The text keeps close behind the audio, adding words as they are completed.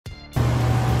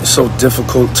It's so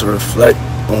difficult to reflect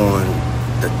on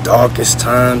the darkest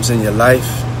times in your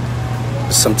life,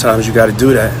 but sometimes you gotta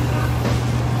do that.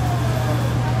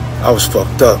 I was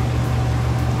fucked up.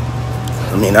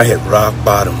 I hit rock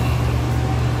bottom,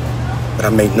 but I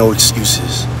make no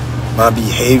excuses. My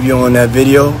behavior on that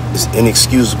video is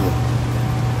inexcusable.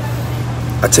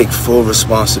 I take full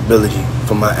responsibility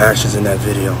for my actions in that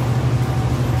video.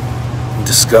 I'm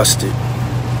disgusted.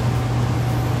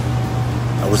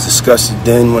 I was disgusted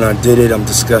then when I did it. I'm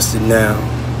disgusted now.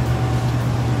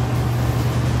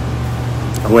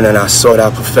 I went and I sought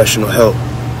out professional help.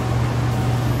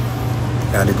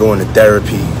 I had to go into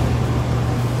therapy,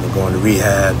 and go into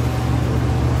rehab.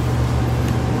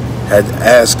 Had to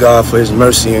ask God for His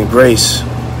mercy and grace.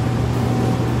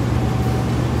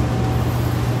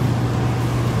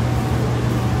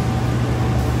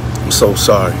 I'm so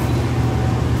sorry.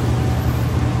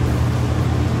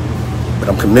 But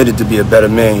I'm committed to be a better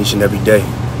man each and every day.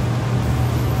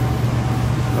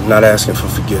 I'm not asking for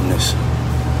forgiveness.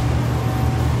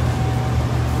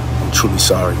 I'm truly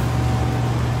sorry.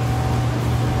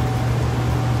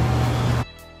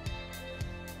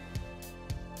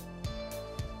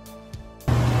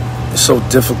 It's so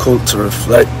difficult to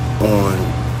reflect on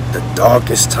the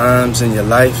darkest times in your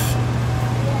life,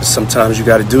 but sometimes you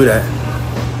gotta do that.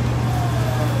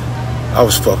 I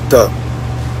was fucked up.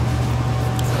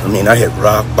 I hit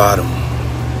rock bottom,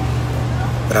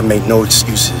 but I make no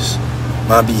excuses.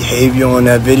 My behavior on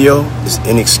that video is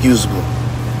inexcusable.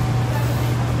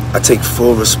 I take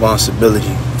full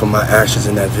responsibility for my actions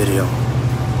in that video.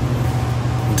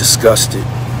 I'm disgusted.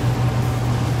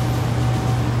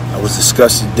 I was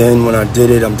disgusted then when I did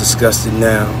it. I'm disgusted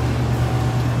now.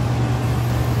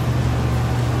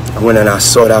 I went and I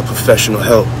sought out professional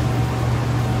help.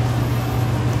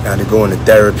 I had to go into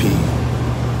therapy,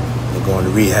 and go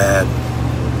into rehab.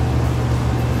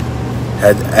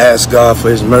 Had to ask God for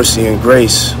His mercy and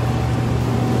grace.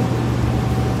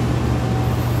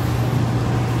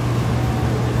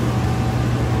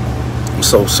 I'm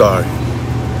so sorry.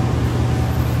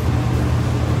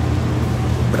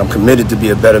 But I'm committed to be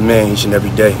a better man each and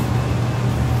every day.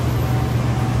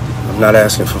 I'm not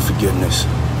asking for forgiveness.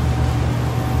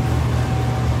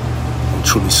 I'm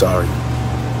truly sorry.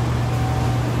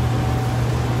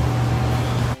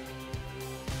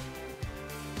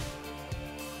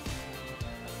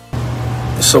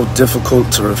 It's so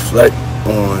difficult to reflect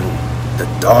on the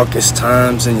darkest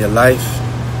times in your life,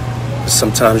 but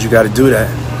sometimes you gotta do that.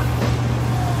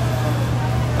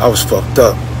 I was fucked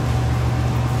up.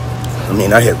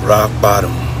 I hit rock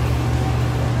bottom,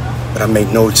 but I make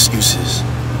no excuses.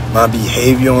 My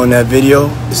behavior on that video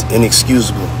is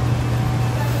inexcusable.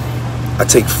 I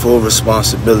take full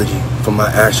responsibility for my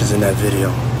actions in that video.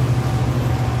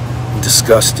 I'm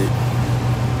disgusted.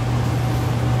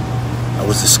 I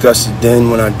was disgusted then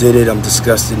when I did it. I'm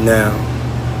disgusted now.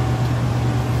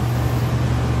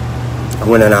 I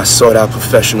went and I sought out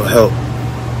professional help.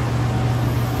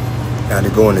 I had to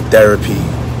go into therapy,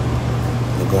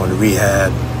 and go into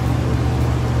rehab.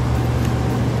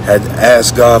 Had to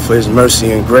ask God for His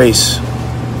mercy and grace.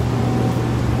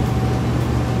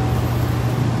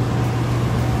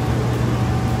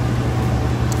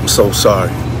 I'm so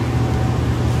sorry.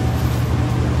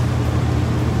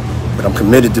 But I'm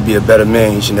committed to be a better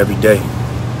man each and every day.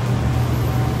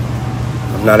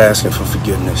 I'm not asking for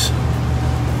forgiveness.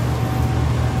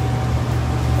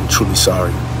 I'm truly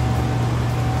sorry.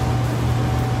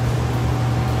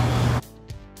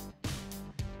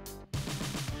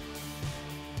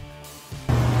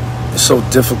 It's so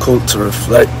difficult to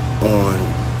reflect on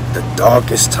the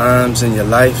darkest times in your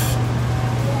life,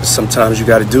 but sometimes you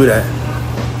gotta do that.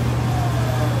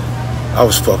 I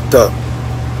was fucked up.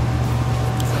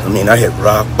 I hit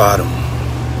rock bottom,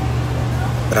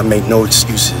 but I make no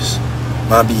excuses.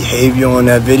 My behavior on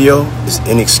that video is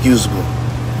inexcusable.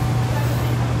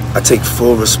 I take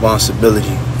full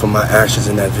responsibility for my actions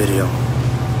in that video.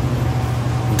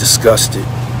 I'm disgusted.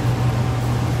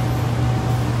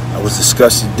 I was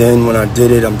disgusted then when I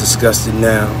did it. I'm disgusted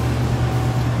now.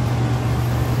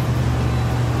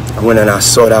 I went and I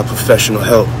sought out professional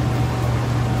help.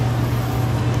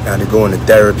 I had to go into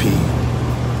therapy,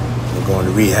 and go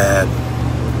into rehab.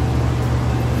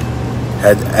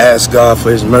 Had to ask God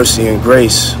for His mercy and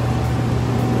grace.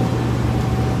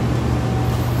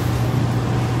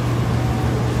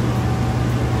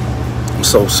 I'm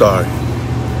so sorry.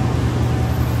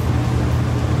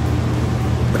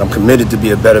 But I'm committed to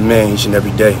be a better man each and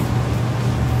every day.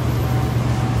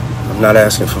 I'm not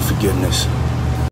asking for forgiveness.